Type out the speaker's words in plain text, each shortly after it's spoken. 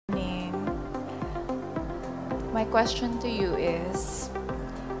My question to you is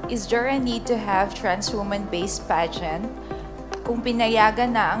there a need to have trans woman-based pageant kung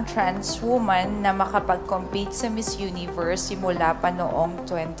pinayagan na ang trans woman na makapag-compete sa Miss Universe simula pa noong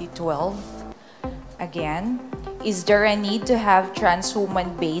 2012? Again, is there a need to have trans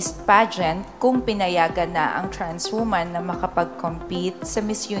woman-based pageant kung pinayagan na ang trans woman na makapag-compete sa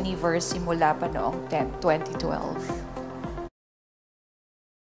Miss Universe simula pa noong 2012?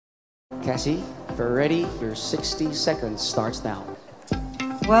 Cassie, if you're ready, your 60 seconds starts now.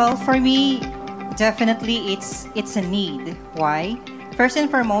 Well, for me, definitely it's a need. Why? First and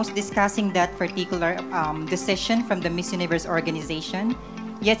foremost, discussing that particular decision from the Miss Universe organization.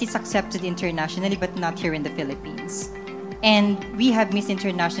 Yes, it's accepted internationally, but not here in the Philippines. And we have Miss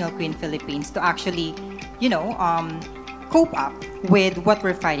International Queen Philippines to actually, cope up with what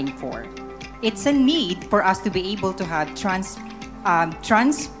we're fighting for. It's a need for us to be able to have trans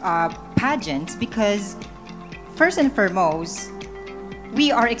pageants because, first and foremost, we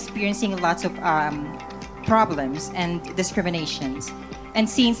are experiencing lots of problems and discriminations. And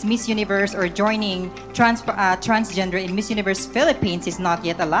since Miss Universe or joining transgender in Miss Universe Philippines is not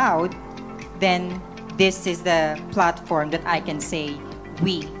yet allowed, then this is the platform that I can say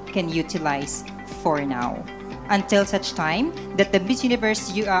we can utilize for now. Until such time that the Miss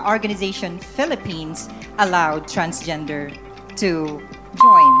Universe organization Philippines allowed transgender to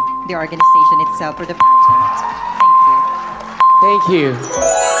join the organization itself for the pageant. Thank you. Thank you,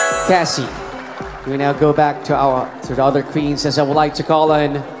 Cassie. We now go back to the other queens, as I would like to call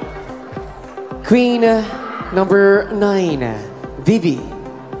on Queen number 9, Vivi.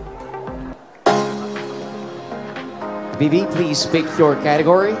 Vivi, please pick your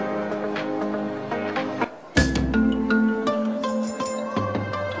category.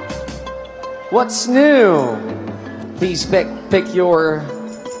 What's new? Please pick your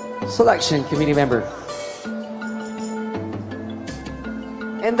selection, committee member.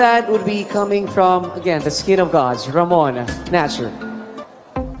 And that would be coming from, again, the Skin of Gods, Ramon Natcher.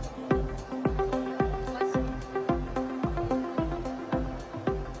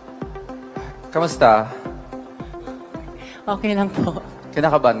 Kamusta? Okay lang po.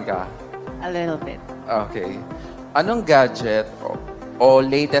 Kinakabahan ka? A little bit. Okay. Anong gadget o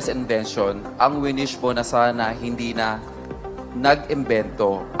latest invention ang winish mo na sana hindi na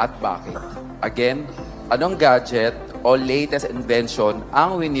nag-imbento at bakit? Again, anong gadget o latest invention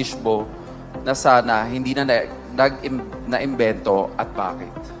ang winish mo na sana hindi na na-imbento at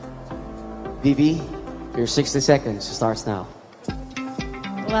bakit? Vivi, your 60 seconds starts now.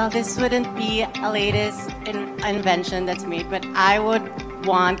 Well, this wouldn't be a latest invention that's made, but I would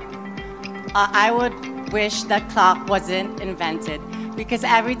wish that clock wasn't invented. Because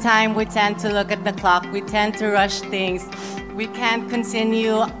every time we tend to look at the clock, we tend to rush things. We can't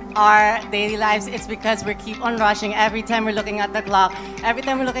continue our daily lives. It's because we keep on rushing every time we're looking at the clock. Every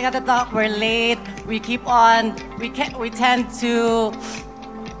time we're looking at the clock, we're late. We keep on. We tend to,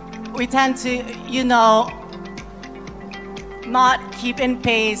 not keep in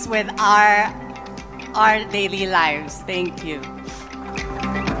pace with our daily lives. Thank you.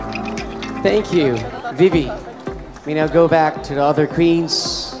 Thank you, Vivi. We now go back to the other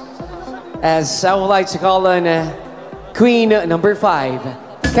queens, as I would like to call on Queen number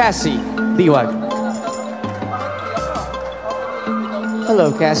 5, Cassie Liwag.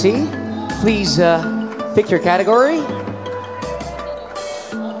 Hello, Cassie. Please pick your category.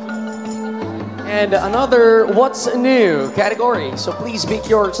 And another What's New category. So please pick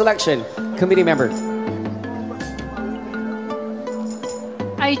your selection, committee member.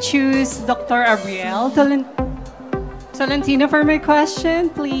 I choose Dr. Abriel Tolentino for my question,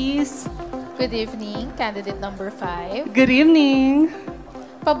 please. Good evening, candidate number 5. Good evening.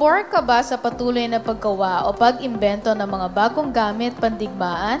 Pabor ka ba sa patuloy na paggawa o pag-imbento ng mga bagong gamit,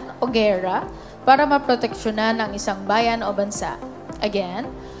 pandigmaan o gera para maproteksyonan ang isang bayan o bansa? Again,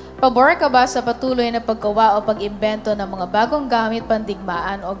 pabor ka ba sa patuloy na paggawa o pag-imbento ng mga bagong gamit,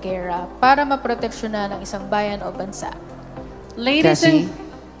 pandigmaan o gera para maproteksyonan ang isang bayan o bansa? Cassie,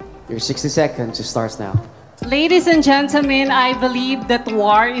 your 60 seconds starts now. Ladies and gentlemen, I believe that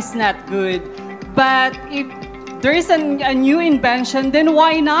war is not good. But if there is a new invention, then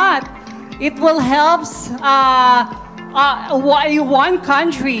why not? It will help one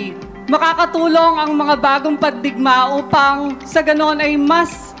country. Makakatulong ang mga bagong pandigma upang sa ganon ay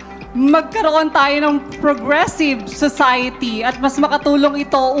mas magkaroon tayo ng progressive society at mas makatulong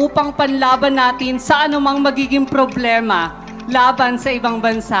ito upang panlaban natin sa anumang magiging problema laban sa ibang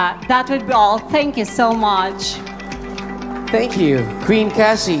bansa. That would be all. Thank you so much. Thank you, Queen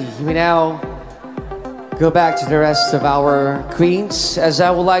Cassie. We now go back to the rest of our queens, as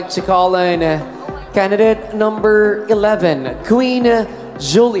I would like to call in Candidate number 11, Queen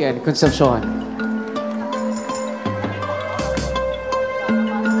Julian Concepcion.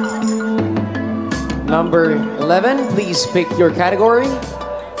 Number 11, please pick your category.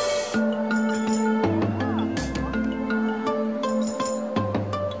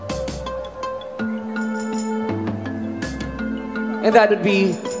 And that would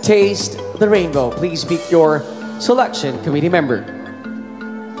be Taste the Rainbow. Please pick your selection, committee member.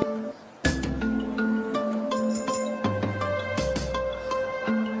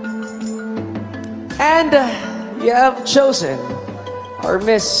 And you have chosen our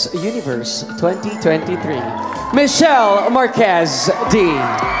Miss Universe 2023, Michelle Marquez D.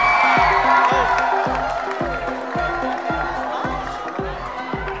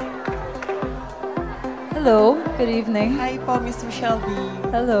 Hello, good evening. Hi po, Miss Michelle B.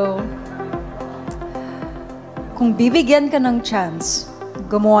 Hello. Kung bibigyan ka ng chance,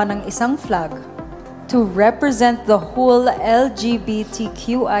 gumawa ng isang flag to represent the whole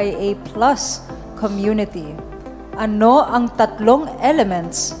LGBTQIA+ community, ano ang tatlong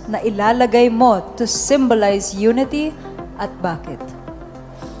elements na ilalagay mo to symbolize unity at bakit?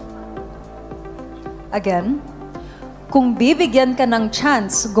 Again, kung bibigyan ka ng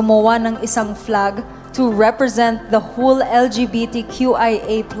chance gumawa ng isang flag to represent the whole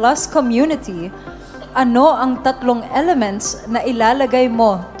LGBTQIA+ community, ano ang tatlong elements na ilalagay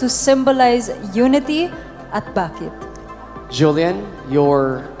mo to symbolize unity at bakit? Julian,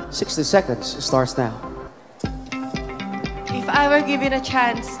 your 60 seconds starts now. If I were given a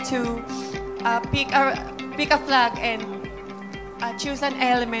chance to pick a flag and choose an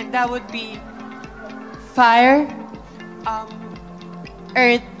element, that would be fire,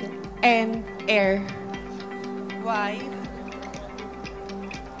 earth, and air. Why?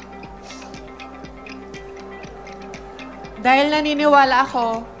 Dahil naniniwala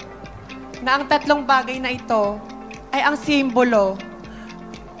ako na ang tatlong bagay na ito ay ang simbolo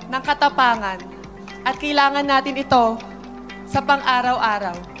ng katapangan at kailangan natin ito sa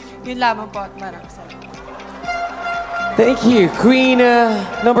pang-araw-araw. Yun lamang po at maraming salamat. Thank you, Queen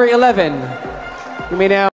number 11. You may now